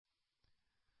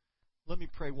Let me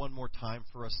pray one more time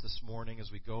for us this morning as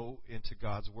we go into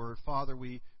God's Word. Father,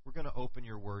 we're going to open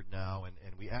your Word now,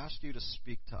 and we ask you to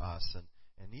speak to us.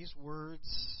 And these words,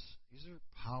 these are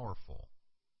powerful.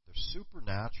 They're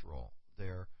supernatural.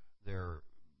 They're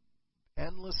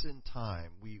endless in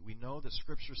time. We know that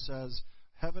Scripture says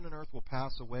heaven and earth will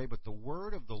pass away, but the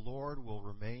word of the Lord will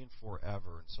remain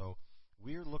forever. And so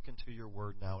we're looking to your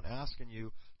word now and asking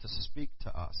you to speak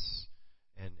to us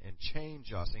and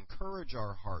change us, encourage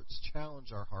our hearts,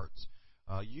 challenge our hearts.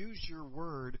 Use your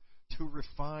word to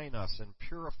refine us and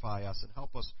purify us and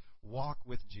help us walk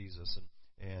with Jesus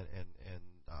and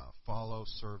follow,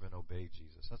 serve, and obey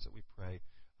Jesus. That's what we pray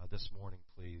this morning,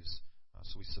 please.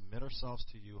 So we submit ourselves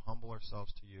to you, humble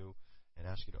ourselves to you, and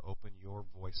ask you to open your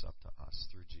voice up to us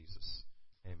through Jesus.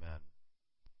 Amen.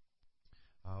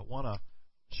 I want to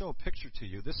show a picture to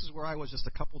you. This is where I was just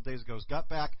a couple of days ago. Got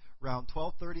back around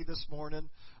 12:30 this morning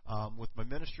with my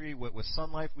ministry, with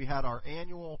Sun Life. We had our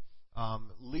annual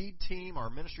lead team, our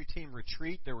ministry team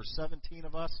retreat. There were 17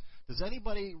 of us. Does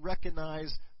anybody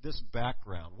recognize this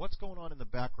background? What's going on in the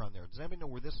background there? Does anybody know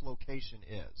where this location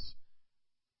is?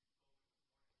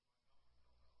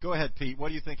 Go ahead, Pete. What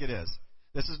do you think it is?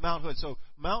 This is Mount Hood. So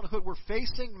Mount Hood, we're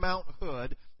facing Mount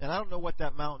Hood, and I don't know what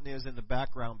that mountain is in the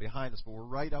background behind us, but we're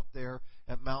right up there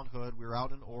at Mount Hood. We're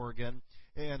out in Oregon,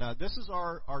 and this is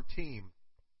our team.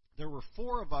 There were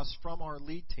 4 of us from our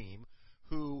lead team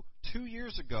who 2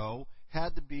 years ago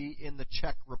had to be in the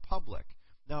Czech Republic.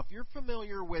 Now, if you're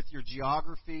familiar with your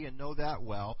geography and know that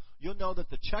well, you'll know that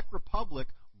the Czech Republic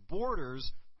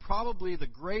borders probably the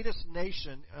greatest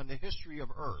nation in the history of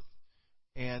Earth.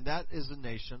 And that is the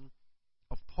nation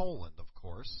of Poland, of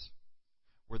course,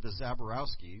 where the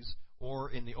Zaborowskis,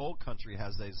 or in the old country,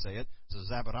 as they say it, the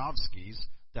Zaborowskis,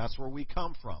 that's where we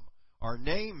come from. Our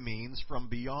name means from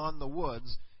beyond the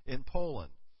woods in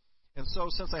Poland. And so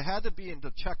since I had to be in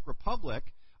the Czech Republic,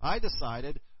 I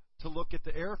decided to look at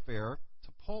the airfare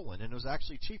to Poland, and it was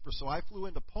actually cheaper. So I flew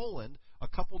into Poland a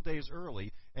couple days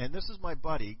early, and this is my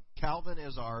buddy. Calvin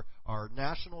is our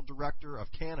national director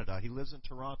of Canada. He lives in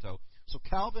Toronto. So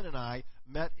Calvin and I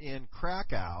met in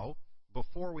Krakow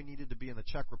before we needed to be in the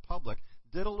Czech Republic,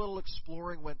 did a little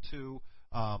exploring, went to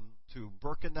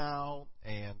Birkenau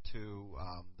and to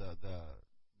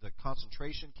the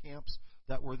concentration camps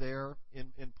that were there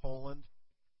in Poland.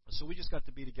 So we just got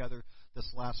to be together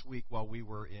this last week while we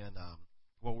were in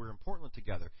Portland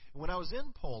together. And when I was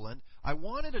in Poland, I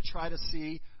wanted to try to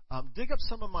dig up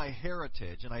some of my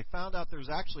heritage, and I found out there's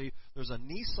a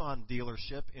Nissan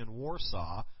dealership in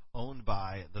Warsaw owned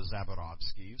by the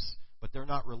Zaborowskis, but they're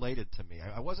not related to me.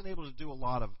 I wasn't able to do a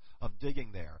lot of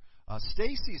digging there.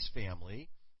 Stacy's family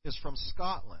is from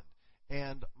Scotland,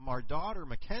 and my daughter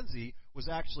Mackenzie was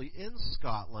actually in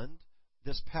Scotland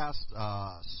this past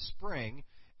spring,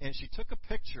 and she took a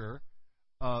picture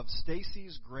of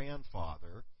Stacy's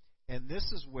grandfather, and this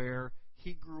is where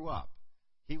he grew up.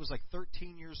 He was like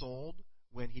 13 years old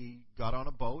when he got on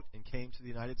a boat and came to the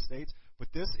United States, but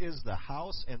this is the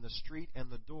house and the street and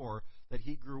the door that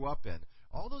he grew up in.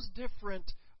 All those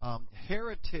different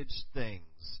heritage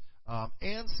things,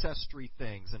 ancestry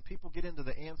things, and people get into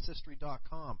the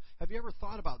Ancestry.com. Have you ever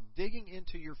thought about digging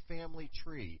into your family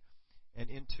tree and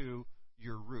into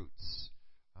your roots?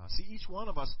 See, each one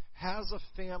of us has a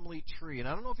family tree, and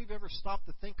I don't know if you've ever stopped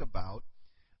to think about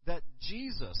that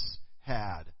Jesus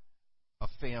had a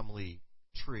family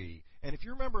tree. And if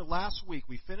you remember last week,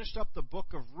 we finished up the book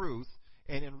of Ruth,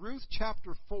 and in Ruth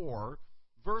chapter 4,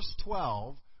 verse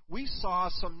 12, we saw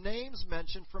some names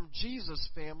mentioned from Jesus'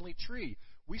 family tree.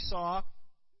 We saw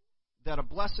that a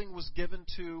blessing was given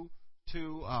to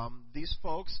these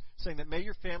folks, saying that may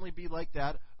your family be like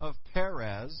that of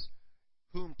Perez,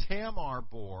 whom Tamar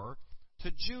bore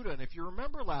to Judah. And if you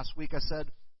remember last week, I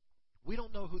said, we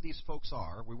don't know who these folks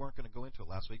are. We weren't going to go into it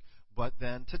last week. But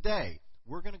then today,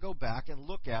 we're going to go back and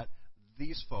look at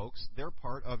these folks. They're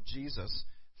part of Jesus'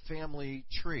 family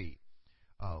tree.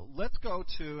 Let's go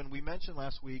to, and we mentioned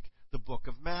last week, the book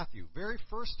of Matthew. Very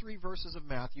first 3 verses of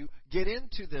Matthew get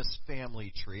into this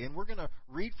family tree. And we're going to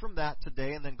read from that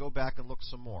today and then go back and look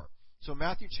some more. So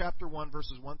Matthew chapter 1,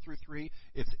 verses 1 through 3,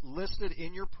 it's listed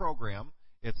in your program.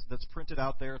 That's printed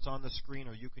out there. It's on the screen,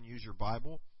 or you can use your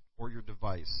Bible or your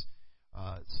device.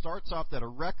 It starts off that a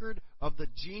record of the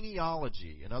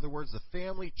genealogy, in other words, the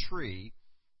family tree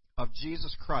of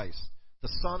Jesus Christ, the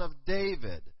son of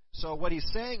David. So what he's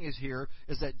saying is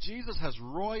that Jesus has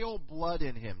royal blood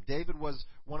in him. David was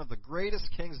one of the greatest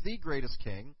kings, the greatest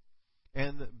king,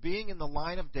 and being in the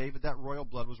line of David, that royal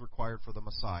blood was required for the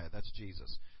Messiah. That's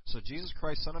Jesus. So Jesus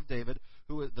Christ, son of David,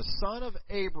 who is the son of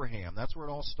Abraham. That's where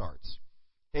it all starts.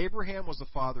 Abraham was the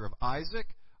father of Isaac.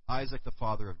 Isaac the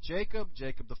father of Jacob,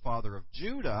 Jacob the father of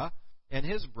Judah and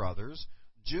his brothers,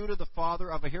 Judah the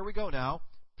father of, here we go now,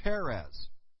 Perez.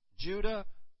 Judah,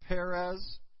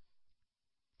 Perez,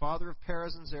 father of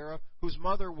Perez and Zerah, whose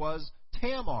mother was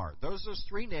Tamar. Those are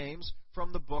three names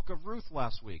from the book of Ruth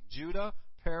last week. Judah,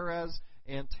 Perez,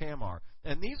 and Tamar.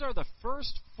 And these are the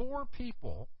first four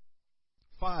people,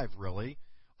 five really,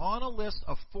 on a list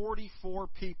of 44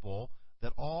 people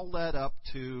that all led up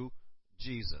to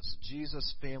Jesus,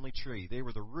 Jesus' family tree. They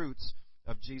were the roots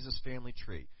of Jesus' family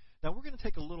tree. Now we're going to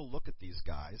take a little look at these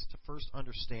guys to first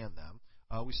understand them.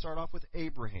 We start off with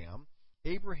Abraham.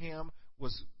 Abraham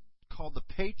was called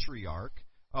the patriarch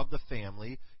of the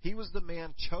family. He was the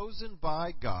man chosen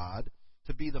by God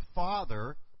to be the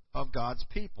father of God's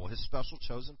people, his special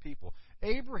chosen people.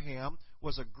 Abraham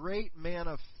was a great man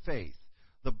of faith.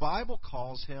 The Bible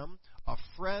calls him a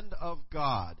friend of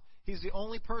God. He's the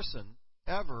only person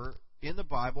ever in the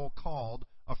Bible called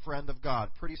a friend of God.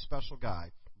 Pretty special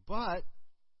guy. But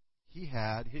he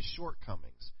had his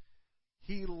shortcomings.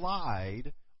 He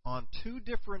lied on two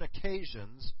different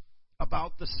occasions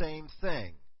about the same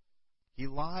thing. He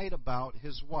lied about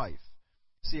his wife.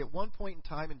 See, at one point in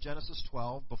time in Genesis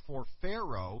 12, before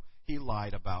Pharaoh, he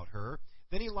lied about her.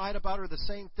 Then he lied about her the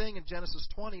same thing in Genesis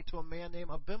 20 to a man named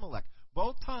Abimelech.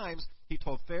 Both times he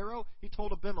told Pharaoh, he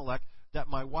told Abimelech that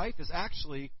my wife is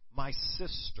actually my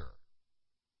sister.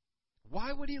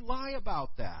 Why would he lie about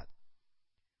that?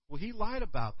 Well, he lied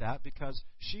about that because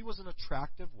she was an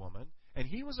attractive woman, and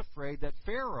he was afraid that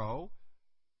Pharaoh,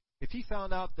 if he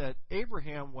found out that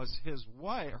Abraham was his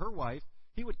wife, her wife,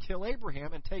 he would kill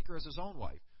Abraham and take her as his own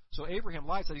wife. So Abraham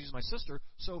lied, said she's my sister,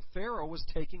 so Pharaoh was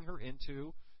taking her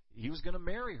into, he was going to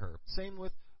marry her. Same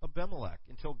with Abimelech,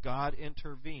 until God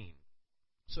intervened.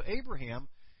 So Abraham,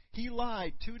 he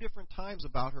lied two different times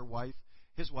about her wife,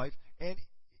 his wife, and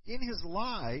in his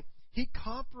lie, he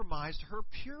compromised her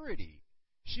purity.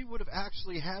 She would have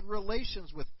actually had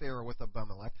relations with Pharaoh, with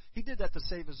Abimelech. He did that to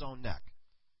save his own neck.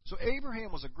 So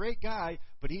Abraham was a great guy,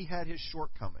 but he had his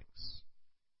shortcomings.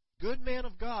 Good man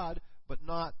of God, but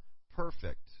not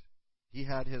perfect. He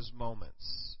had his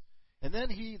moments. And then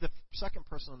the second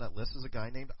person on that list is a guy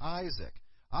named Isaac.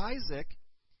 Isaac,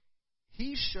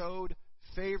 he showed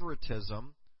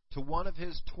favoritism to one of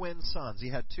his twin sons. He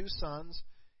had two sons,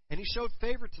 and he showed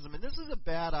favoritism. And this is a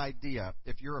bad idea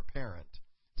if you're a parent.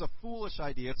 It's a foolish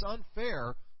idea. It's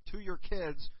unfair to your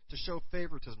kids to show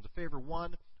favoritism, to favor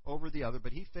one over the other.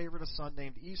 But he favored a son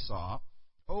named Esau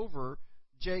over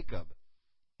Jacob.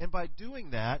 And by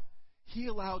doing that, he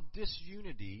allowed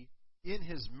disunity in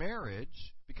his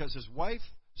marriage because his wife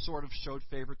sort of showed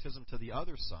favoritism to the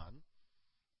other son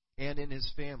and in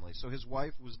his family. So his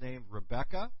wife was named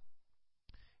Rebekah,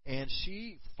 and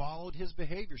she followed his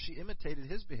behavior. She imitated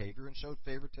his behavior and showed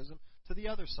favoritism to the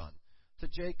other son, to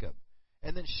Jacob.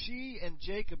 And then she and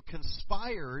Jacob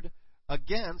conspired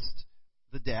against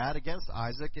the dad, against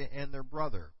Isaac and their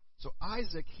brother. So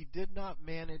Isaac, he did not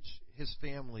manage his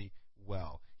family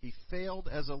well. He failed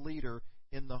as a leader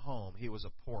in the home. He was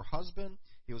a poor husband.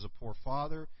 He was a poor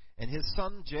father. And his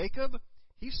son Jacob,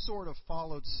 he sort of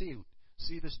followed suit.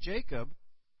 See, this Jacob,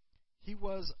 he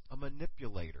was a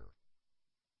manipulator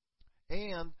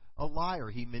and a liar.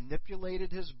 He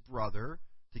manipulated his brother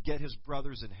to get his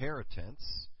brother's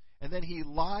inheritance. And then he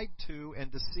lied to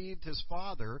and deceived his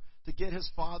father to get his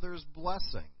father's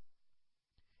blessing.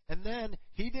 And then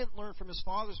he didn't learn from his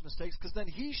father's mistakes because then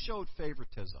he showed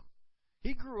favoritism.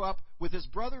 He grew up with his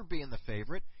brother being the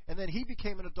favorite, and then he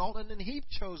became an adult, and then he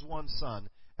chose one son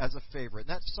as a favorite. And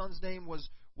that son's name was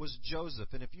Joseph.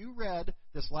 And if you read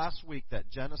this last week, that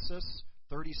Genesis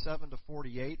 37 to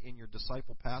 48 in your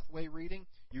disciple pathway reading,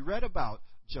 you read about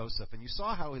Joseph, and you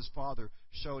saw how his father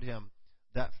showed him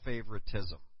that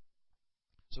favoritism.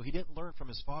 So he didn't learn from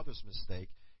his father's mistake.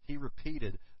 He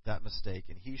repeated that mistake,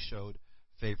 and he showed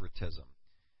favoritism.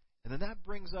 And then that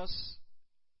brings us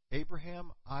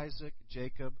Abraham, Isaac,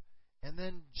 Jacob, and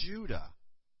then Judah.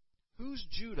 Who's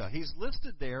Judah? He's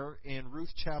listed there in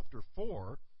Ruth chapter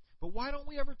 4, but why don't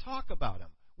we ever talk about him?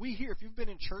 We hear, if you've been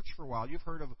in church for a while, you've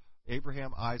heard of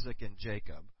Abraham, Isaac, and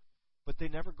Jacob, but they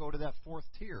never go to that fourth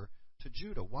tier, to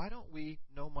Judah. Why don't we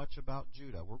know much about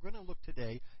Judah? We're going to look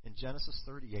today in Genesis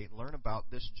 38 and learn about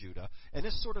this Judah. And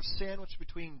this sort of sandwich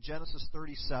between Genesis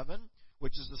 37,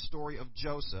 which is the story of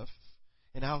Joseph,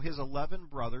 and how his 11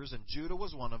 brothers, and Judah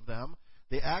was one of them,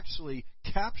 they actually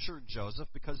captured Joseph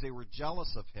because they were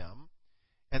jealous of him,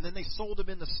 and then they sold him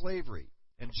into slavery.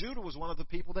 And Judah was one of the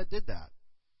people that did that.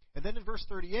 And then in verse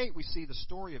 38, we see the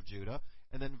story of Judah,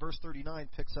 and then verse 39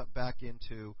 picks up back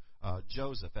into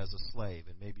Joseph as a slave,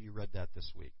 and maybe you read that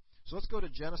this week. So let's go to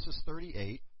Genesis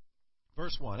 38,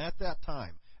 verse 1. At that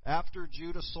time, after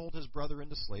Judah sold his brother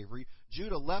into slavery,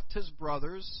 Judah left his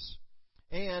brothers,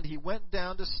 and he went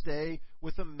down to stay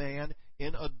with a man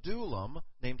in Adullam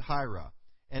named Hira.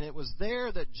 And it was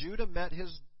there that Judah met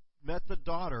the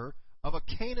daughter of a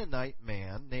Canaanite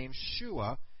man named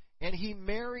Shua, and he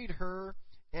married her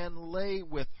and lay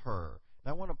with her.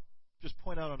 And I want to just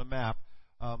point out on a map,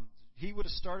 he would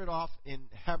have started off in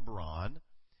Hebron,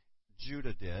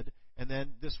 Judah did, and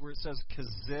then this where it says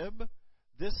Kezib,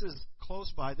 this is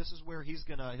close by. This is where his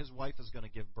wife is going to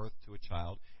give birth to a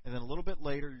child. And then a little bit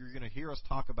later, you're going to hear us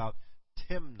talk about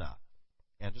Timnah.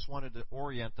 And just wanted to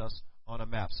orient us on a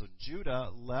map. So Judah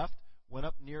left, went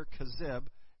up near Kezib,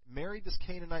 married this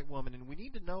Canaanite woman, and we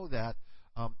need to know that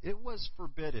it was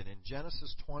forbidden in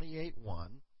Genesis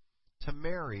 28:1 to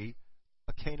marry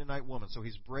a Canaanite woman. So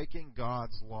he's breaking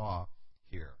God's law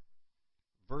here.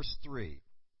 Verse 3.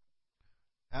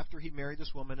 After he married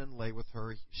this woman and lay with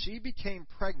her, she became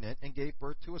pregnant and gave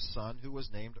birth to a son who was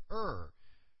named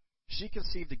She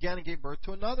conceived again and gave birth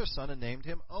to another son and named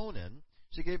him Onan.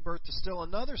 She gave birth to still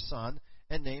another son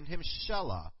and named him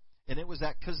Shelah. And it was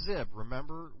at Kezib.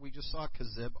 Remember, we just saw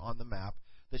Kezib on the map,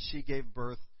 that she gave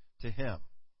birth to him.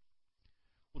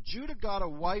 Well, Judah got a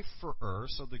wife for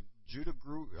so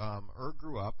Ur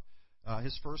grew up,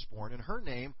 his firstborn, and her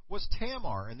name was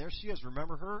Tamar. And there she is.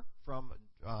 Remember her from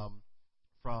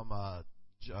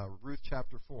Ruth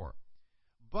chapter 4.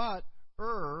 But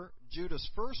Judah's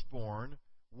firstborn,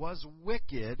 was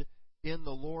wicked in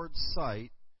the Lord's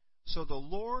sight, so the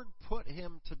Lord put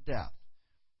him to death.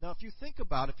 Now, if you think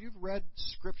about it, if you've read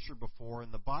Scripture before,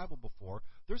 in the Bible before,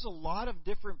 there's a lot of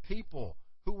different people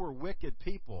who were wicked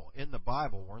people in the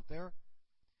Bible, weren't there?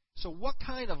 So what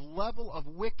kind of level of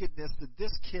wickedness did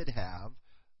this kid have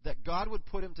that God would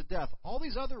put him to death? All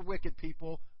these other wicked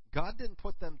people, God didn't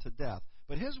put them to death.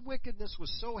 But his wickedness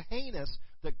was so heinous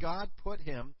that God put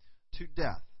him to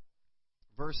death.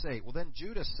 Verse 8, well then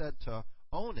Judah said to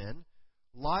Onan,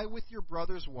 lie with your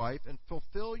brother's wife and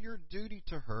fulfill your duty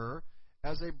to her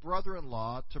as a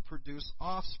brother-in-law to produce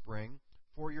offspring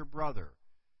for your brother.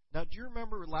 Now, do you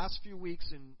remember last few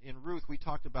weeks in Ruth we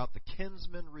talked about the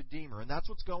kinsman redeemer, and that's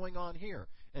what's going on here.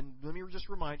 And let me just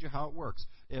remind you how it works.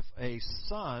 If a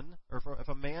son, or if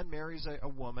a man marries a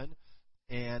woman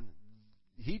and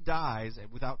he dies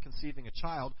without conceiving a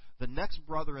child, the next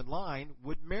brother in line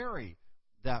would marry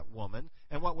that woman,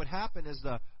 and what would happen is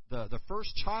the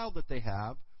first child that they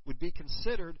have would be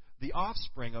considered the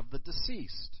offspring of the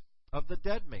deceased, of the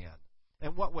dead man.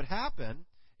 And what would happen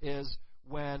is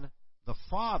when the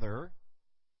father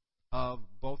of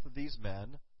both of these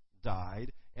men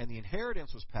died and the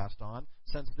inheritance was passed on,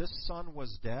 since this son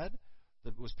was dead,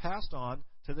 it was passed on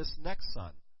to this next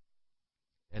son.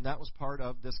 And that was part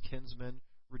of this kinsman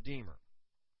redeemer.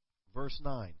 Verse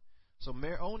 9. So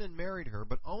Onan married her,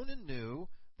 but Onan knew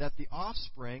that the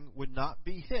offspring would not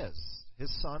be his.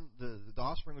 His son, the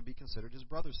offspring would be considered his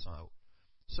brother's son.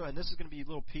 So, and this is going to be a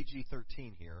little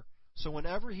PG-13 here. So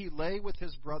whenever he lay with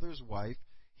his brother's wife,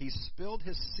 he spilled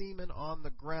his semen on the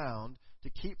ground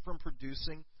to keep from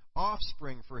producing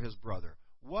offspring for his brother.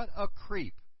 What a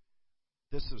creep.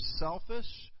 This was selfish.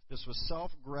 This was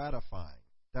self-gratifying.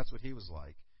 That's what he was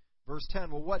like. Verse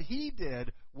 10, well, what he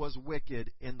did was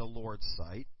wicked in the Lord's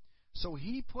sight, so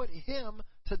he put him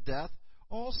to death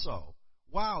also.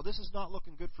 Wow, this is not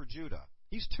looking good for Judah.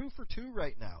 He's 2 for 2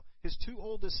 right now. His 2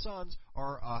 oldest sons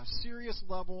are a serious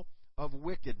level of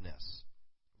wickedness.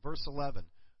 Verse 11,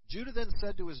 Judah then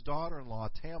said to his daughter-in-law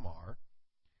Tamar,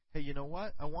 hey, you know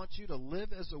what? I want you to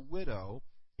live as a widow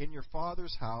in your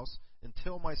father's house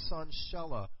until my son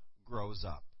Shelah grows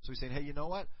up. So he's saying, hey, you know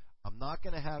what? I'm not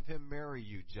going to have him marry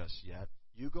you just yet.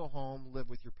 You go home, live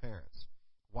with your parents.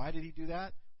 Why did he do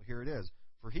that? Well, here it is.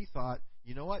 For he thought,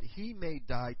 you know what? He may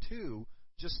die too,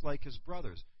 just like his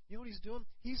brothers. You know what he's doing?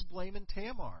 He's blaming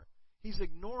Tamar. He's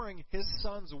ignoring his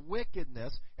son's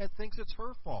wickedness and thinks it's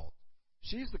her fault.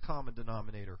 She's the common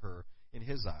denominator, in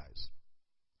his eyes.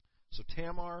 So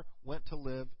Tamar went to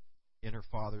live in her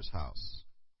father's house.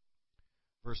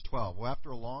 Verse 12, well, after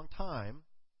a long time,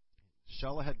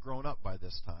 Shelah had grown up by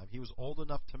this time. He was old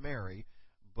enough to marry,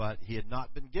 but he had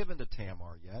not been given to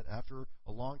Tamar yet. After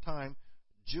a long time,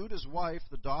 Judah's wife,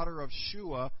 the daughter of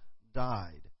Shua,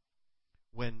 died.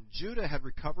 When Judah had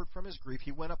recovered from his grief,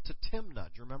 he went up to Timnah.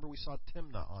 Do you remember we saw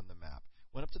Timnah on the map?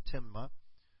 Went up to Timnah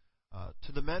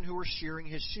to the men who were shearing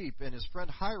his sheep, and his friend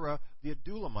Hira, the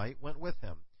Adullamite, went with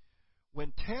him.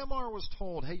 When Tamar was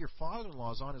told, hey, your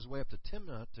father-in-law is on his way up to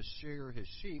Timnah to shear his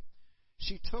sheep,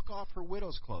 she took off her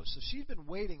widow's clothes. So she'd been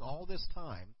waiting all this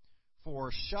time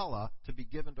for Shelah to be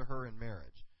given to her in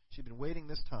marriage. She'd been waiting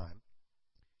this time.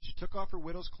 She took off her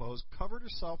widow's clothes, covered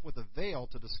herself with a veil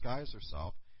to disguise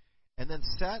herself, and then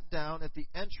sat down at the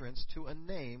entrance to a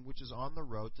name which is on the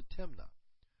road to Timnah.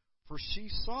 For she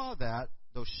saw that,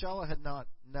 though Shelah had not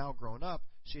now grown up,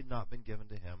 she had not been given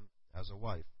to him as a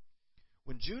wife.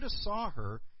 When Judah saw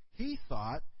her, he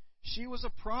thought she was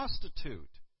a prostitute,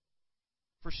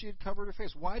 for she had covered her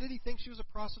face. Why did he think she was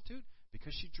a prostitute?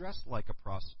 Because she dressed like a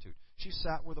prostitute. She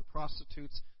sat where the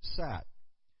prostitutes sat.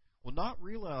 Well, not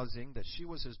realizing that she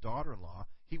was his daughter-in-law,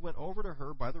 he went over to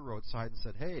her by the roadside and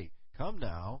said, "Hey, come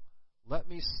now, let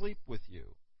me sleep with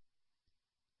you."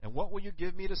 "And what will you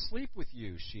give me to sleep with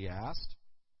you?" she asked.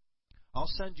 "I'll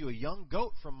send you a young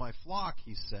goat from my flock,"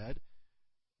 he said.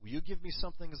 "Will you give me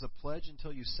something as a pledge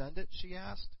until you send it?" she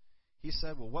asked. He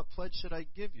said, "Well, what pledge should I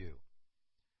give you?"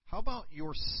 "How about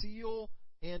your seal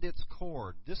and its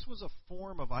cord?" This was a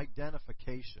form of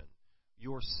identification.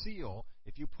 Your seal,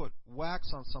 if you put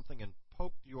wax on something and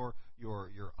poked your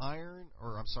iron,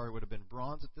 or I'm sorry, it would have been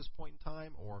bronze at this point in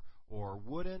time, or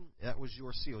wooden, that was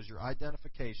your seal, it was your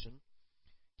identification.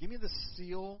 "Give me the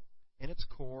seal and its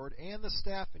cord and the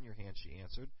staff in your hand," she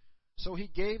answered. So he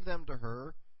gave them to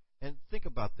her, and think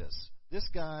about this. This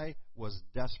guy was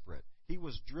desperate. He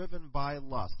was driven by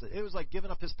lust. It was like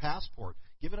giving up his passport,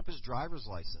 giving up his driver's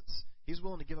license. He's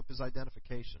willing to give up his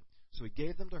identification. So he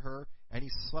gave them to her, and he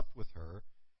slept with her,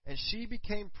 and she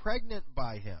became pregnant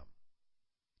by him.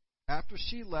 After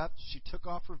she left, she took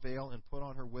off her veil and put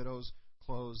on her widow's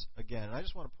clothes again. And I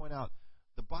just want to point out,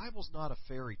 the Bible's not a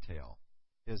fairy tale,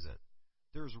 is it?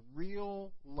 There's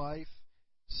real life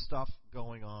stuff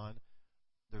going on.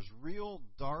 There's real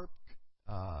dark,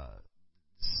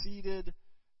 seated,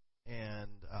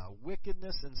 and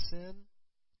wickedness and sin,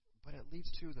 but it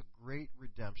leads to the great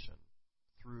redemption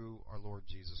through our Lord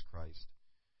Jesus Christ.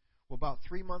 Well, about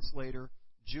 3 months later,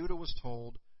 Judah was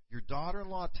told, "Your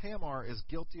daughter-in-law Tamar is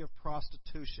guilty of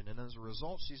prostitution, and as a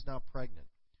result, she's now pregnant."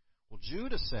 Well,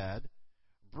 Judah said,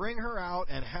 "Bring her out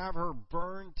and have her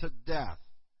burned to death."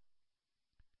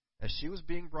 As she was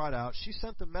being brought out, she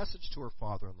sent a message to her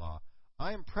father-in-law.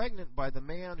 "I am pregnant by the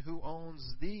man who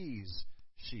owns these,"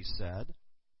 she said.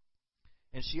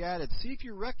 And she added, "See if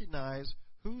you recognize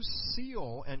whose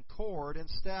seal and cord and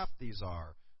staff these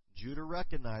are." Judah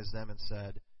recognized them and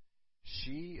said,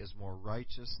 "She is more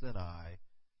righteous than I,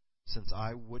 since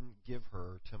I wouldn't give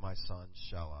her to my son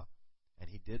Shelah." And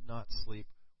he did not sleep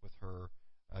with her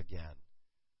again.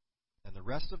 And the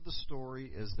rest of the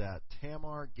story is that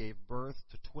Tamar gave birth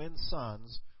to twin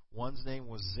sons. One's name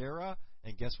was Zerah,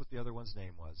 and guess what the other one's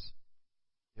name was?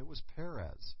 It was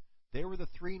Perez. They were the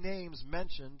three names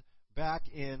mentioned back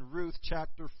in Ruth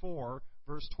chapter 4,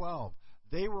 verse 12.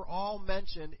 They were all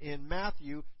mentioned in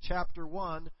Matthew chapter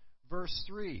 1, verse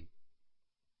 3.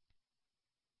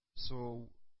 So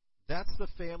that's the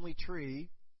family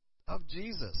tree of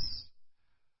Jesus.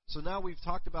 So now we've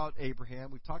talked about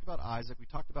Abraham, we've talked about Isaac, we've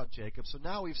talked about Jacob. So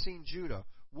now we've seen Judah.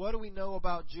 What do we know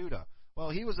about Judah?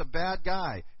 Well, he was a bad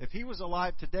guy. If he was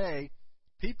alive today,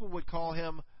 people would call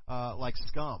him like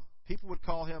scum. People would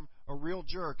call him a real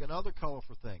jerk and other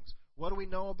colorful things. What do we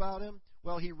know about him?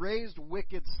 Well, he raised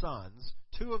wicked sons.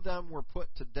 2 of them were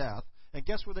put to death. And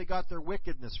guess where they got their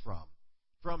wickedness from?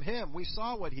 From him. We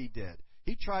saw what he did.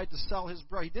 He tried to sell his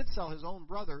brother. He did sell his own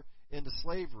brother into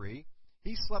slavery.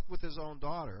 He slept with his own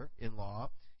daughter-in-law.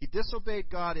 He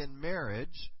disobeyed God in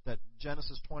marriage, that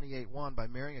Genesis 28:1, by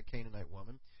marrying a Canaanite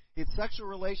woman. He had sexual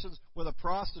relations with a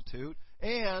prostitute,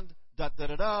 and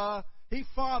he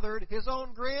fathered his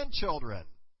own grandchildren.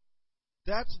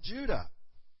 That's Judah.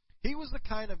 He was the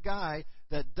kind of guy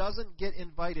that doesn't get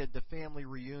invited to family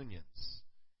reunions.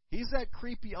 He's that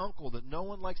creepy uncle that no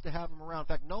one likes to have him around. In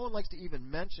fact, no one likes to even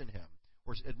mention him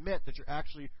or admit that you're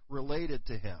actually related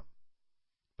to him.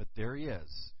 But there he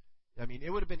is. I mean, it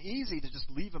would have been easy to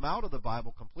just leave him out of the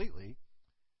Bible completely.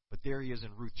 But there he is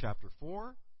in Ruth chapter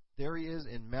 4. There he is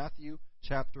in Matthew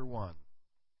chapter 1.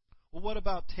 Well, what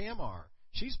about Tamar?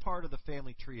 She's part of the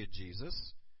family tree of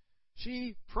Jesus.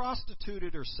 She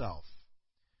prostituted herself.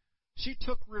 She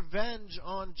took revenge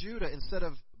on Judah. Instead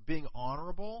of being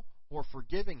honorable or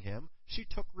forgiving him, she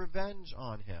took revenge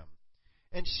on him.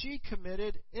 And she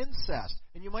committed incest.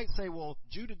 And you might say, well,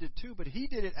 Judah did too, but he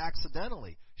did it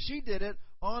accidentally. She did it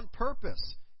on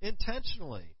purpose,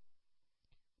 intentionally.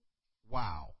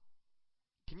 Wow.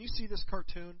 Can you see this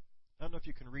cartoon? I don't know if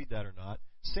you can read that or not.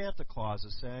 Santa Claus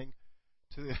is saying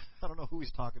to, I don't know who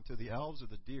he's talking to, the elves or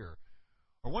the deer.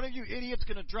 Are one of you idiots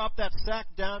going to drop that sack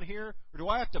down here, or do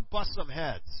I have to bust some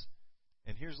heads?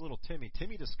 And here's little Timmy.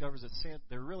 Timmy discovers that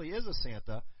there really is a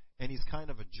Santa, and he's kind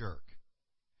of a jerk.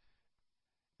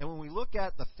 And when we look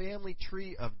at the family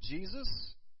tree of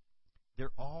Jesus,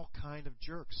 they're all kind of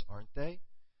jerks, aren't they?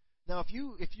 Now, if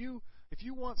you If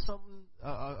you want something,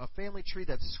 a family tree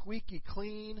that's squeaky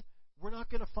clean, we're not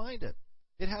going to find it.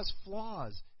 It has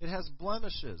flaws. It has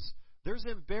blemishes. There's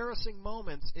embarrassing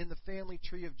moments in the family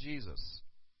tree of Jesus.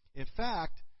 In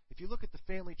fact, if you look at the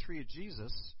family tree of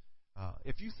Jesus,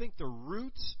 if you think the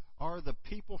roots are the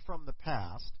people from the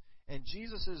past, and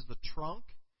Jesus is the trunk,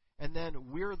 and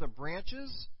then we're the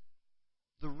branches,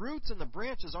 the roots and the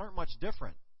branches aren't much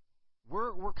different.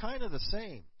 We're kind of the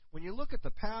same. When you look at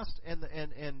the past and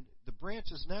the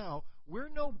branches now, we're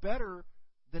no better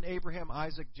than Abraham,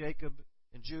 Isaac, Jacob,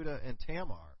 and Judah and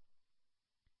Tamar.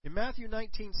 In Matthew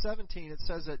 19:17, it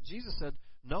says that Jesus said,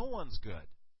 "No one's good.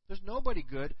 There's nobody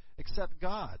good except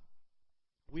God."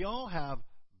 We all have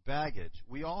baggage.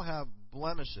 We all have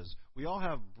blemishes. We all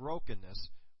have brokenness.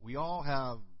 We all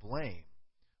have blame.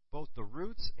 Both the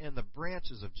roots and the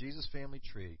branches of Jesus' family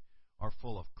tree are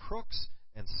full of crooks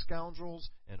and scoundrels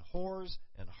and whores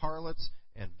and harlots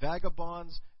and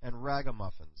vagabonds and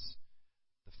ragamuffins.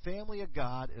 The family of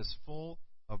God is full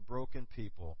of broken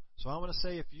people. So I want to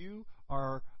say, if you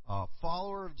are a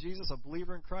follower of Jesus, a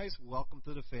believer in Christ, welcome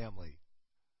to the family.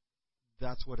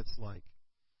 That's what it's like.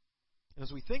 And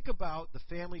as we think about the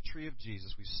family tree of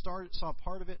Jesus, we saw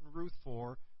part of it in Ruth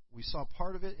 4. We saw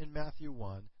part of it in Matthew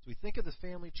 1. As we think of the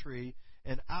family tree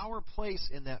and our place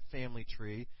in that family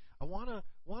tree, I want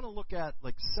to look at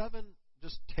like 7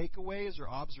 just takeaways or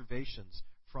observations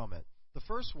from it. The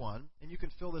first one, and you can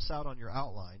fill this out on your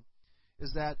outline,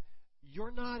 is that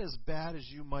you're not as bad as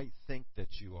you might think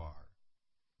that you are.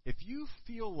 If you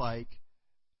feel like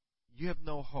you have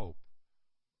no hope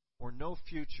or no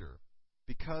future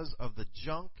because of the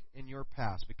junk in your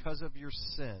past, because of your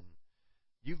sin,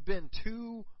 you've been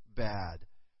too bad,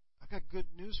 I've got good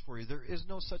news for you. There is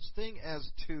no such thing as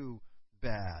too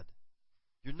bad.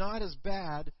 You're not as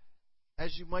bad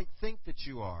as you might think that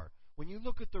you are. When you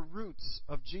look at the roots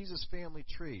of Jesus' family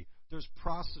tree, there's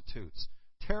prostitutes,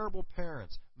 terrible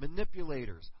parents,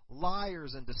 manipulators,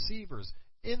 liars and deceivers,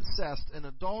 incest and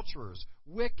adulterers,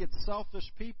 wicked,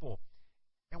 selfish people.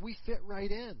 And we fit right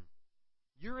in.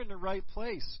 You're in the right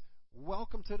place.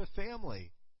 Welcome to the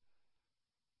family.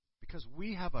 Because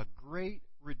we have a great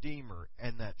Redeemer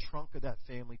in that trunk of that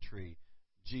family tree,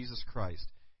 Jesus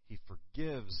Christ. He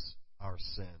forgives our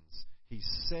sins. He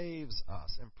saves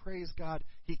us. And praise God,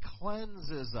 He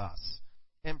cleanses us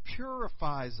and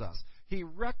purifies us. He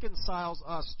reconciles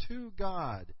us to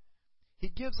God. He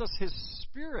gives us His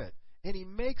Spirit, and He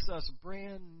makes us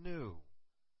brand new.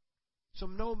 So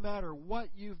no matter what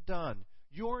you've done,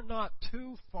 you're not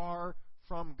too far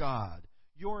from God.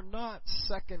 You're not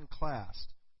second class.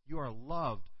 You are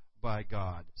loved by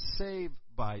God, saved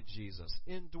by Jesus,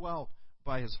 indwelt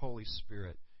by His Holy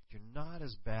Spirit. You're not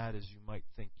as bad as you might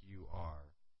think you are.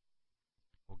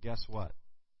 Well, guess what?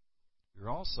 You're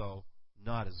also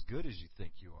not as good as you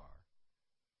think you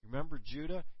are. Remember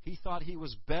Judah? He thought he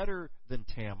was better than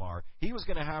Tamar. He was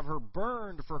going to have her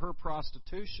burned for her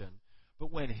prostitution.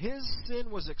 But when his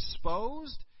sin was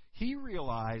exposed, he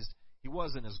realized he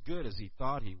wasn't as good as he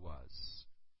thought he was.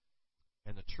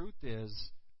 And the truth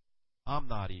is, I'm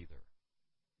not either.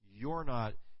 You're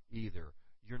not either.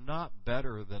 You're not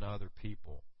better than other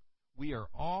people. We are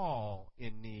all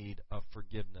in need of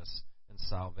forgiveness and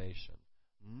salvation.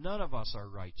 None of us are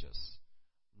righteous.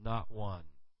 Not one.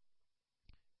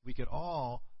 We could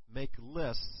all make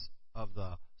lists of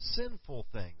the sinful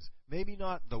things. Maybe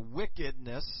not the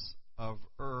wickedness of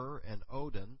and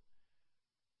Odin,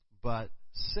 but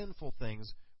sinful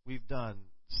things we've done.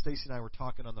 Stacy and I were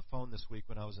talking on the phone this week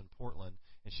when I was in Portland,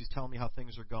 and she's telling me how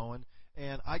things are going.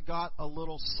 And I got a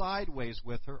little sideways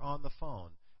with her on the phone.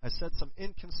 I said some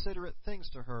inconsiderate things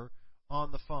to her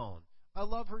on the phone. I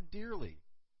love her dearly.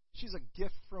 She's a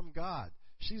gift from God.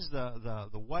 She's the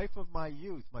wife of my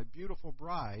youth, my beautiful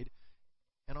bride.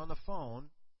 And on the phone,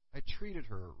 I treated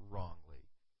her wrongly.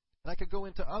 And I could go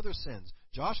into other sins.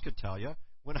 Josh could tell you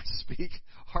when I speak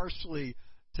harshly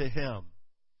to him.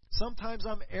 Sometimes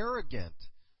I'm arrogant.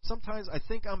 Sometimes I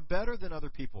think I'm better than other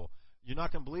people. You're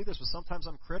not going to believe this, but sometimes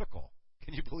I'm critical.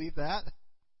 Can you believe that?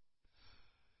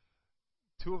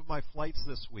 2 of my flights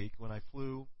this week, when I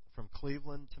flew from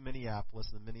Cleveland to Minneapolis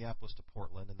and then Minneapolis to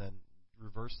Portland and then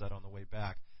reversed that on the way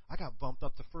back, I got bumped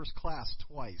up to first class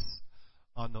twice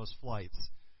on those flights.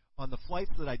 On the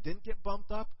flights that I didn't get bumped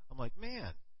up, I'm like,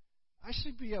 man, I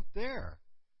should be up there.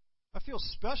 I feel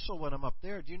special when I'm up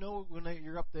there. Do you know when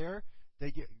you're up there,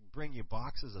 they bring you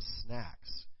boxes of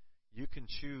snacks. You can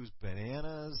choose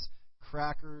bananas,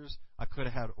 crackers. I could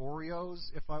have had Oreos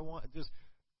if I want. Just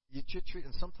you treat,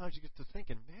 and sometimes you get to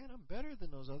thinking, man, I'm better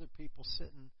than those other people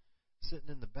sitting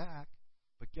in the back.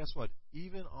 But guess what?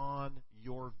 Even on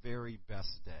your very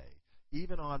best day,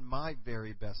 even on my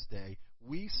very best day,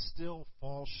 we still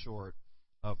fall short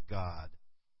of God.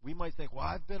 We might think, well,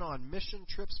 I've been on mission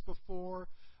trips before.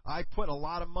 I put a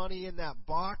lot of money in that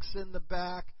box in the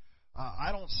back.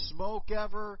 I don't smoke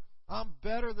ever. I'm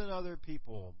better than other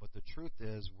people. But the truth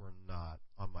is, we're not.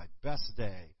 On my best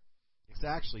day, it's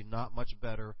actually not much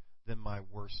better than my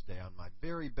worst day. On my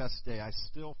very best day, I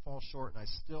still fall short, and I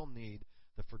still need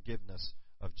the forgiveness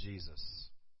of Jesus.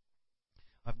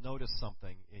 I've noticed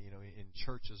something, in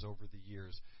churches over the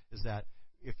years, is that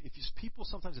if people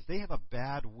sometimes, if they have a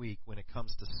bad week when it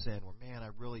comes to sin, where, man, I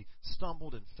really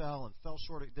stumbled and fell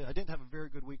short, I didn't have a very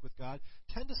good week with God,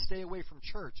 tend to stay away from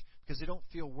church because they don't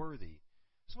feel worthy.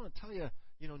 I just want to tell you,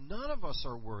 none of us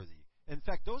are worthy. In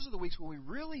fact, those are the weeks when we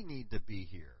really need to be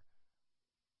here.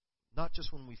 Not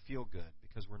just when we feel good,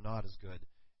 because we're not as good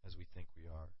as we think we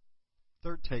are.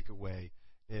 Third takeaway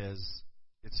is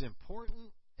it's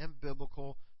important and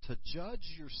biblical to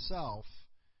judge yourself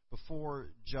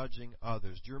before judging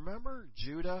others. Do you remember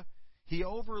Judah? He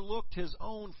overlooked his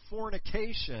own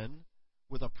fornication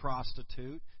with a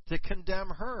prostitute to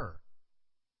condemn her.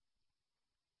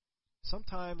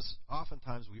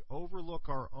 Oftentimes, we overlook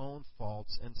our own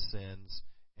faults and sins,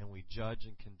 and we judge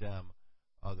and condemn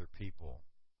other people.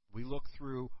 We look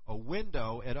through a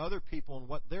window at other people and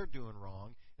what they're doing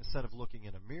wrong instead of looking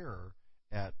in a mirror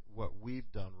at what we've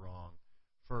done wrong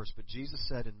first. But Jesus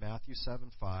said in Matthew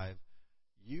 7:5,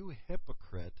 "You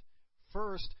hypocrite,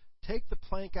 first take the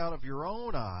plank out of your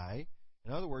own eye."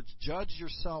 In other words, judge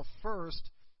yourself first.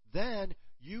 Then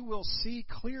you will see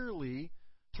clearly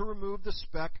to remove the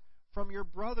speck from your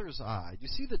brother's eye. Do you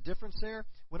see the difference there?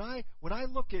 When I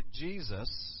look at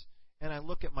Jesus and I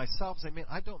look at myself and say, man,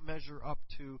 I don't measure up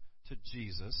to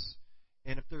Jesus.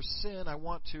 And if there's sin, I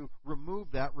want to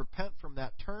remove that, repent from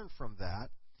that, turn from that.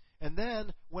 And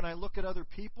then when I look at other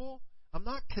people, I'm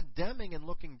not condemning and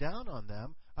looking down on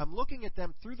them. I'm looking at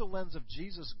them through the lens of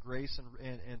Jesus' grace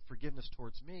and forgiveness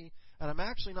towards me. And I'm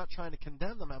actually not trying to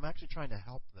condemn them. I'm actually trying to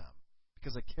help them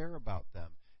because I care about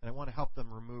them. And I want to help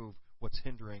them remove what's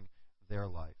hindering their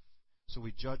life. So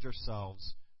we judge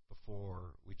ourselves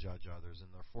before we judge others. And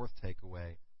our fourth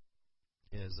takeaway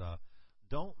is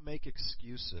don't make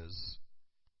excuses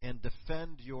and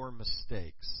defend your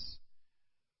mistakes.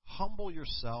 Humble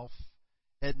yourself,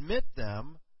 admit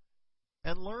them,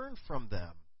 and learn from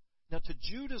them. Now, to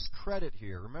Judah's credit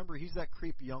here, remember, he's that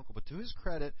creepy uncle, but to his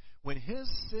credit, when his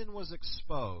sin was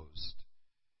exposed,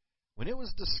 when it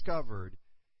was discovered,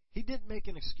 he didn't make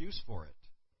an excuse for it.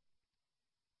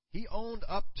 He owned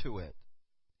up to it.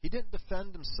 He didn't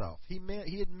defend himself. He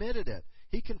admitted it.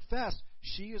 He confessed,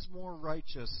 she is more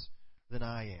righteous than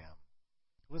I am.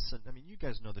 Listen, you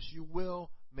guys know this. You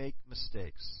will make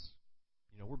mistakes.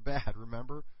 We're bad,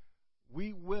 remember?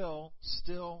 We will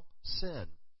still sin.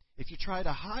 If you try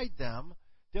to hide them,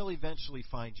 they'll eventually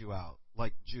find you out,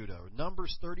 like Judah.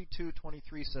 Numbers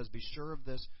 32:23 says, "Be sure of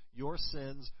this, your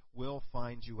sins will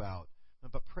find you out."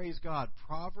 But praise God,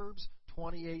 Proverbs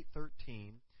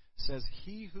 28:13 says,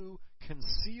 "He who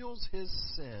conceals his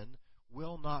sin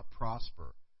will not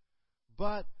prosper.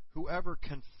 But whoever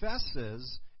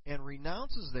confesses and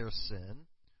renounces their sin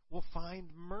will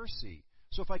find mercy."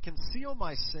 So if I conceal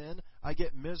my sin, I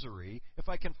get misery. If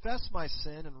I confess my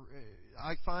sin,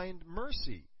 I find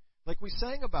mercy. Like we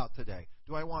sang about today.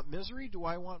 Do I want misery? Do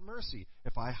I want mercy?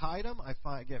 If I hide them,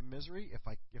 I get misery. If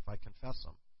I confess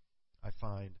them, I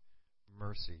find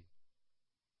mercy.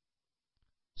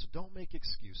 So don't make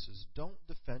excuses. Don't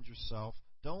defend yourself.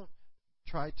 Don't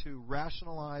try to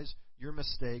rationalize your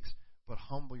mistakes, but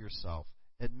humble yourself.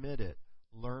 Admit it.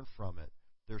 Learn from it.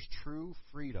 There's true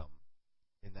freedom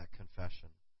in that confession.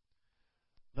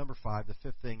 Number 5, the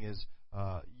fifth thing is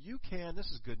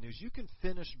this is good news, you can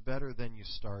finish better than you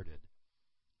started.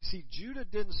 See, Judah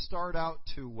didn't start out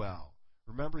too well.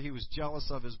 Remember, he was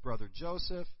jealous of his brother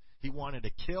Joseph. He wanted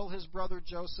to kill his brother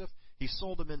Joseph. He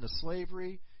sold him into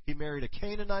slavery. He married a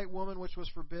Canaanite woman, which was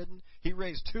forbidden. He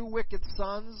raised 2 wicked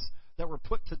sons that were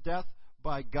put to death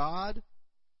by God.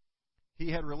 He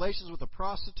had relations with a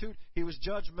prostitute. He was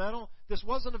judgmental. This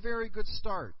wasn't a very good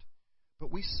start.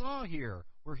 But we saw here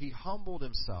where he humbled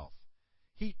himself.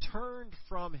 He turned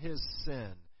from his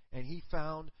sin, and he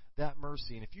found that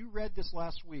mercy. And if you read this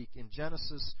last week in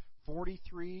Genesis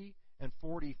 43 and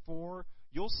 44,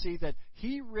 you'll see that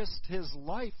he risked his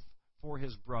life for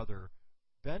his brother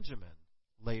Benjamin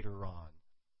later on.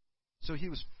 So he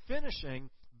was finishing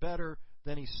better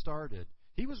than he started.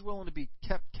 He was willing to be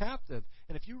kept captive.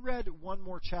 And if you read one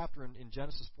more chapter in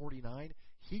Genesis 49,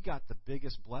 he got the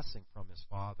biggest blessing from his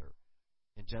father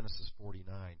in Genesis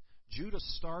 49. Judah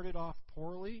started off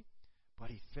poorly, but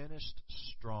he finished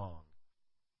strong.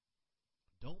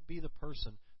 Don't be the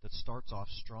person that starts off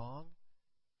strong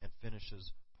and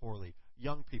finishes poorly.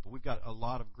 Young people, we've got a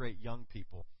lot of great young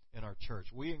people in our church.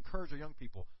 We encourage our young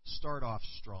people, start off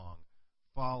strong.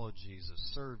 Follow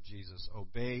Jesus, serve Jesus,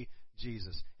 obey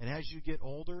Jesus. And as you get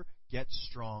older, get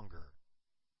stronger.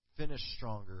 Finish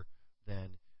stronger than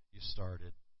you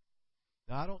started.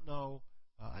 Now, I don't know,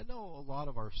 I know a lot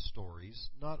of our stories,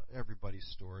 not everybody's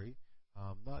story.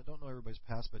 Don't know everybody's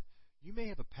past, but you may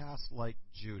have a past like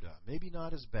Judah. Maybe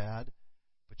not as bad,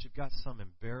 but you've got some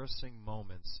embarrassing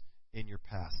moments in your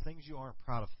past, things you aren't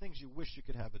proud of, things you wish you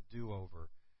could have a do-over.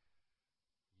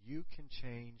 You can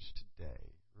change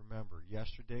today. Remember,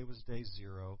 yesterday was day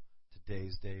 0,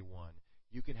 today's day 1.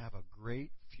 You can have a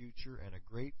great future and a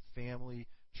great family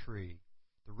tree.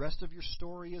 The rest of your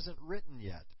story isn't written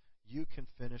yet. You can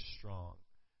finish strong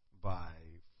by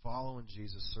following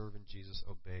Jesus, serving Jesus,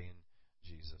 obeying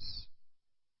Jesus.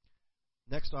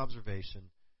 Next observation,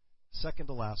 second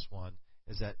to last one,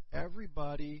 is that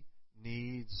everybody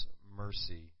needs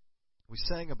mercy. We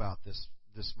sang about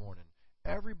this morning.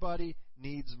 Everybody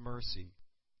needs mercy.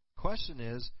 Question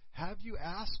is, have you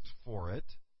asked for it?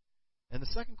 And the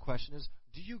second question is,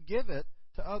 do you give it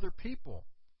to other people?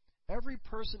 Every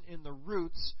person in the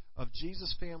roots of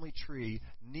Jesus' family tree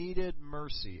needed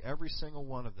mercy, every single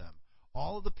one of them.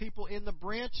 All of the people in the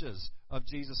branches of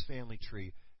Jesus' family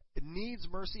tree needs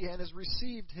mercy and has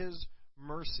received His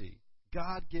mercy.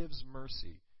 God gives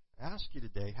mercy. I ask you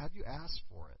today, have you asked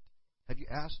for it? Have you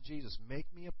asked Jesus, make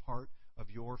me a part of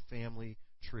your family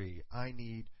tree? I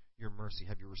need your mercy.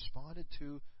 Have you responded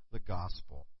to the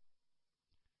gospel?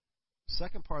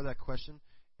 Second part of that question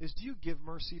is, do you give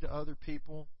mercy to other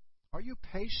people? Are you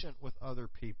patient with other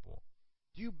people?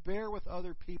 Do you bear with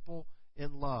other people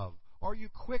in love? Are you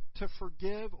quick to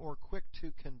forgive or quick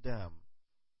to condemn?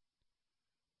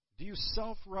 Do you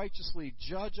self-righteously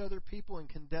judge other people and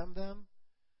condemn them?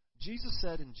 Jesus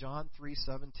said in John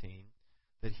 3:17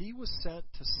 that He was sent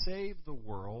to save the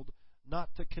world, not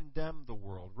to condemn the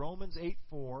world. Romans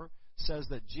 8:4 says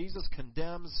that Jesus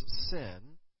condemns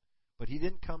sin, but He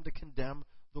didn't come to condemn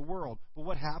the world. But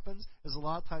what happens is a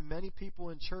lot of time many people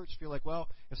in church feel like, well,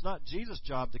 it's not Jesus'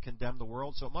 job to condemn the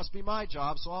world, so it must be my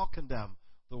job, so I'll condemn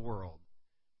the world.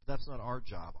 But that's not our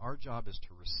job. Our job is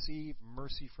to receive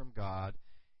mercy from God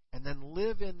and then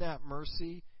live in that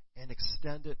mercy and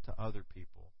extend it to other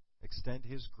people. Extend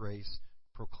His grace,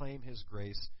 proclaim His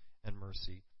grace and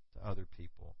mercy to other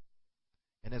people.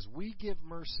 And as we give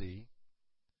mercy,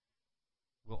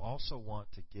 we'll also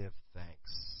want to give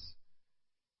thanks.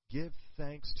 Give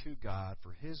thanks to God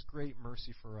for His great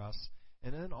mercy for us,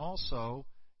 and then also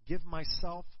give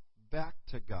myself back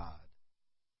to God.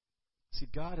 See,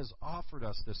 God has offered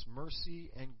us this mercy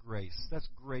and grace. That's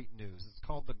great news. It's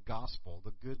called the gospel,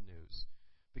 the good news.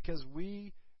 Because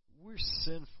we're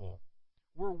sinful.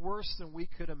 We're worse than we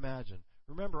could imagine.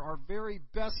 Remember, our very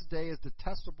best day is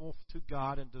detestable to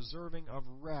God and deserving of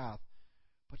wrath.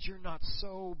 But you're not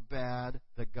so bad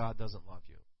that God doesn't love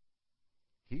you.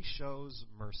 He shows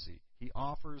mercy. He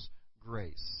offers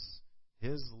grace,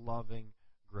 His loving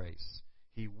grace.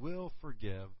 He will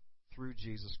forgive through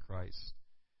Jesus Christ.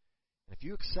 And if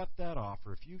you accept that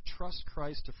offer, if you trust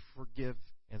Christ to forgive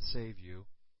and save you,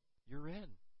 you're in.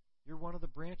 You're one of the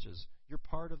branches. You're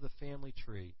part of the family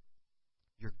tree.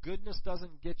 Your goodness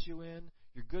doesn't get you in.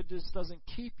 Your goodness doesn't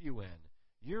keep you in.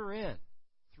 You're in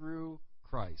through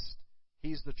Christ.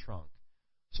 He's the trunk.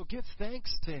 So give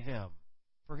thanks to Him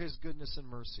for His goodness and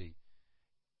mercy.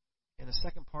 And the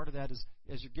second part of that is,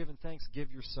 as you're giving thanks, give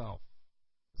yourself.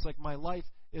 It's like my life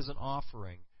is an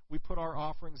offering. We put our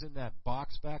offerings in that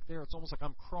box back there. It's almost like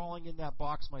I'm crawling in that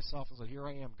box myself and say, here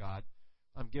I am, God.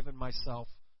 I'm giving myself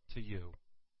to you.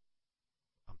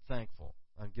 I'm thankful.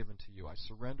 I'm given to you. I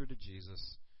surrender to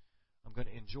Jesus. I'm going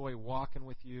to enjoy walking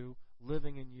with you,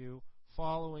 living in you,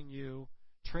 following you,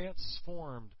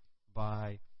 transformed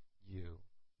by you.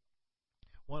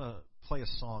 I want to play a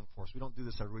song for us. We don't do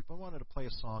this every week, but I wanted to play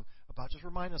a song about just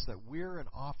remind us that we're an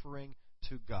offering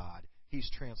to God. He's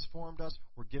transformed us.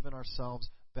 We're giving ourselves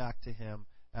back to Him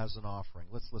as an offering.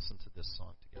 Let's listen to this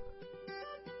song together.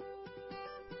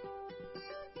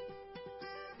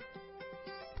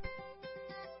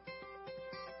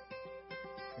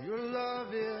 Your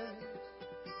love is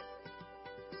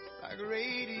like a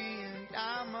radiant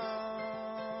diamond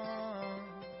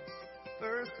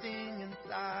bursting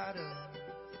inside us.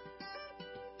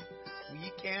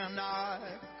 We cannot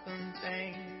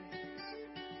contain.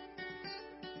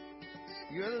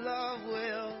 Your love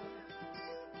will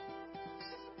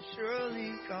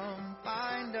surely come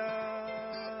find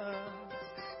us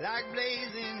like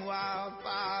blazing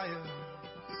wildfire,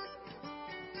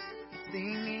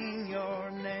 singing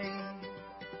your name.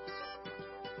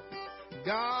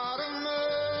 God of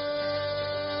mercy,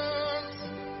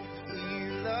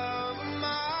 love of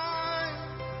mine,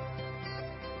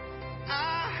 I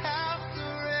have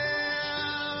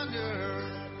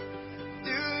surrendered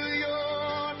to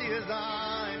your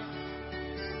design.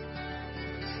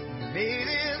 Made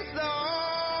this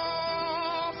offering,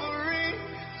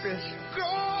 fresh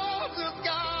across the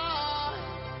sky.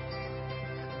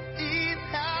 These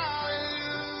hallelujah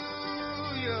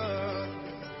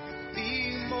be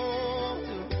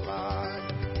multiplied.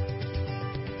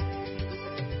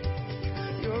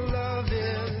 Your love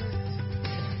is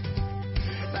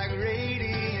like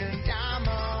radiant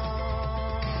diamond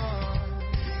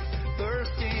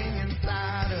bursting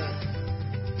inside us.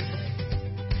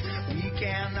 We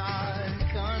cannot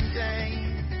contain.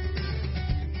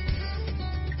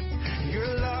 Your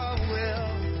love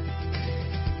will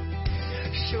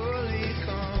surely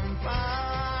come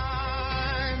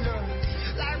find us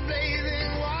like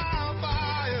blazing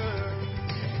wildfire,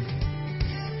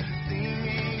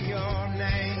 singing your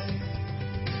name.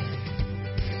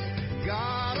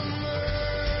 God of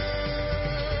mercy,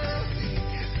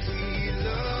 sweet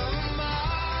love of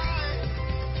mine,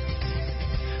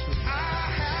 I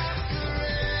have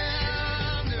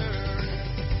surrendered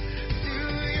to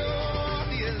your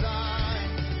design.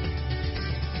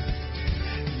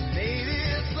 Made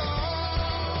this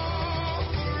offering,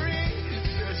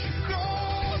 stretch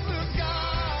across the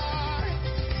sky.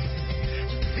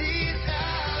 These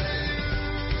hallelujah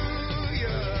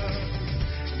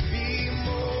be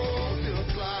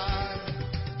multiplied.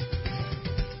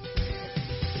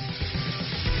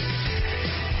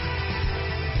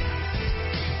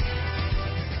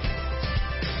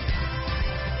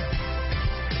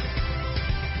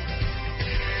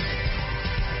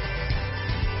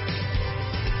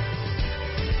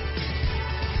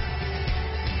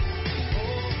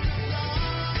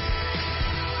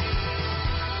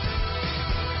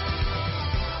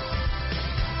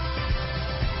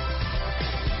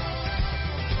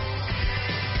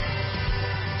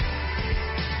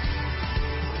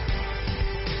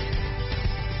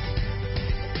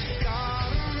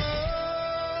 God of mercy,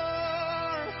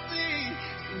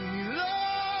 sweet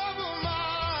love of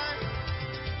mine,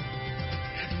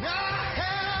 and I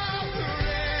have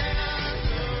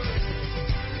surrendered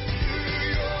to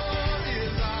your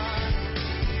design.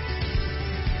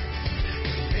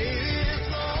 Made this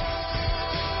offering,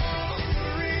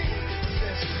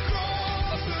 stretch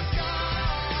across the sky.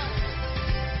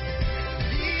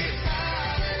 These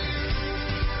hallelujah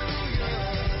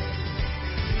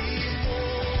be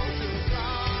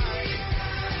multiplied.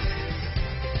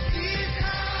 These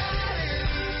hallelujah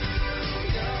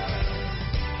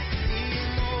be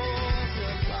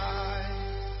multiplied.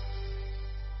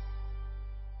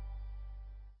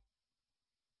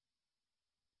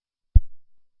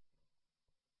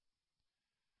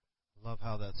 Love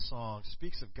how that song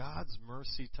speaks of God's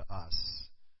mercy to us.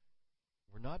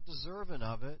 We're not deserving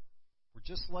of it. We're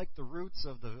just like the roots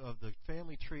of the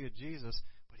family tree of Jesus,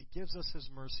 but He gives us His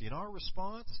mercy. And our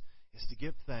response is to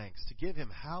give thanks, to give Him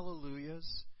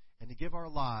hallelujahs, and to give our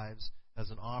lives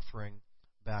as an offering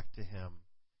back to Him.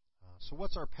 So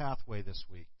what's our pathway this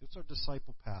week? What's our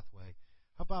disciple pathway?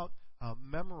 How about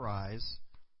memorize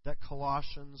that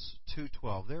Colossians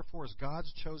 2:12. Therefore, as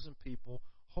God's chosen people,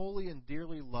 holy and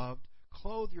dearly loved,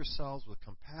 clothe yourselves with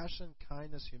compassion,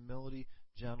 kindness, humility,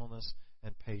 gentleness,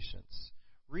 and patience.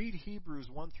 Read Hebrews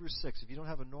 1 through 6. If you don't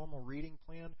have a normal reading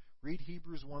plan, read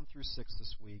Hebrews 1 through 6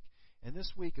 this week. And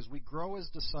this week, as we grow as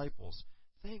disciples,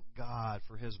 thank God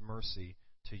for His mercy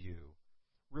to you.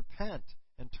 Repent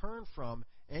and turn from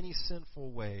any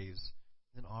sinful ways,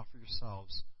 and offer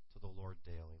yourselves to the Lord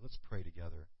daily. Let's pray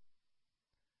together.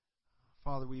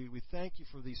 Father, we thank You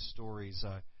for these stories.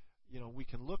 We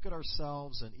can look at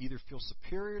ourselves and either feel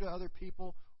superior to other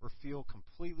people or feel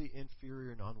completely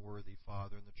inferior and unworthy,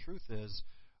 Father. And the truth is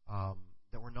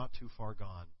that we're not too far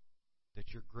gone,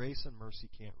 that Your grace and mercy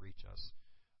can't reach us.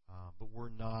 But we're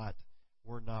not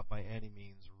by any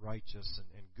means righteous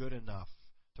and good enough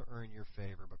to earn Your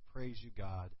favor. But praise You,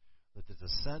 God, that the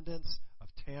descendants of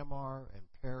Tamar and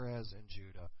Perez and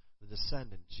Judah, the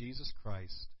descendant, Jesus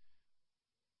Christ,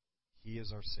 He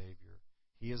is our Savior.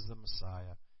 He is the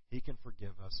Messiah. He can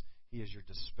forgive us. He is Your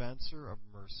dispenser of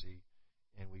mercy.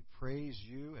 And we praise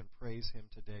You and praise Him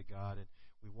today, God. And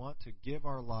we want to give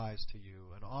our lives to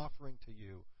You, an offering to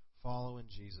You, following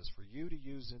Jesus, for You to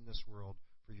use in this world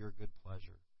for Your good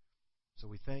pleasure. So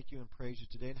we thank You and praise You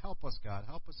today. And help us, God.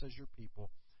 Help us as Your people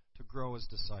to grow as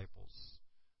disciples,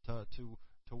 to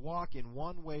walk in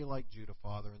one way like Judah,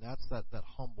 Father, and that's that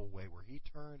humble way where he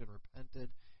turned and repented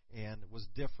and was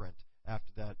different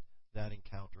after that that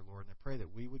encounter, Lord. And I pray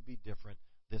that we would be different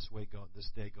this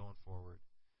day going forward.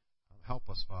 Help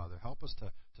us, Father. Help us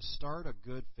to start a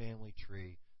good family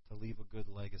tree, to leave a good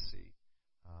legacy,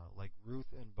 like Ruth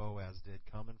and Boaz did,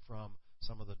 coming from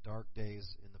some of the dark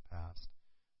days in the past.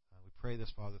 We pray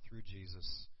this, Father, through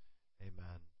Jesus.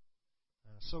 Amen.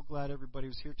 So glad everybody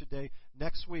was here today.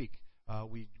 Next week,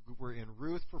 we were in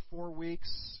Ruth for 4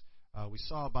 weeks. We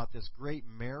saw about this great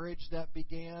marriage that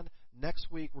began.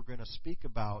 Next week, we're going to speak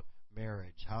about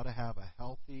marriage, how to have a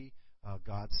healthy,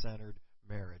 God-centered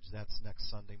marriage. That's next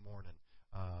Sunday morning.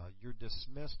 You're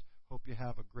dismissed. Hope you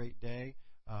have a great day.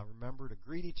 Remember to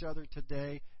greet each other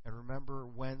today, and remember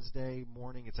Wednesday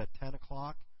morning, it's at 10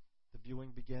 o'clock. The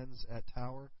viewing begins at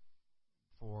Tower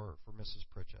for Mrs.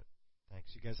 Pritchett.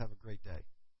 Thanks. You guys have a great day.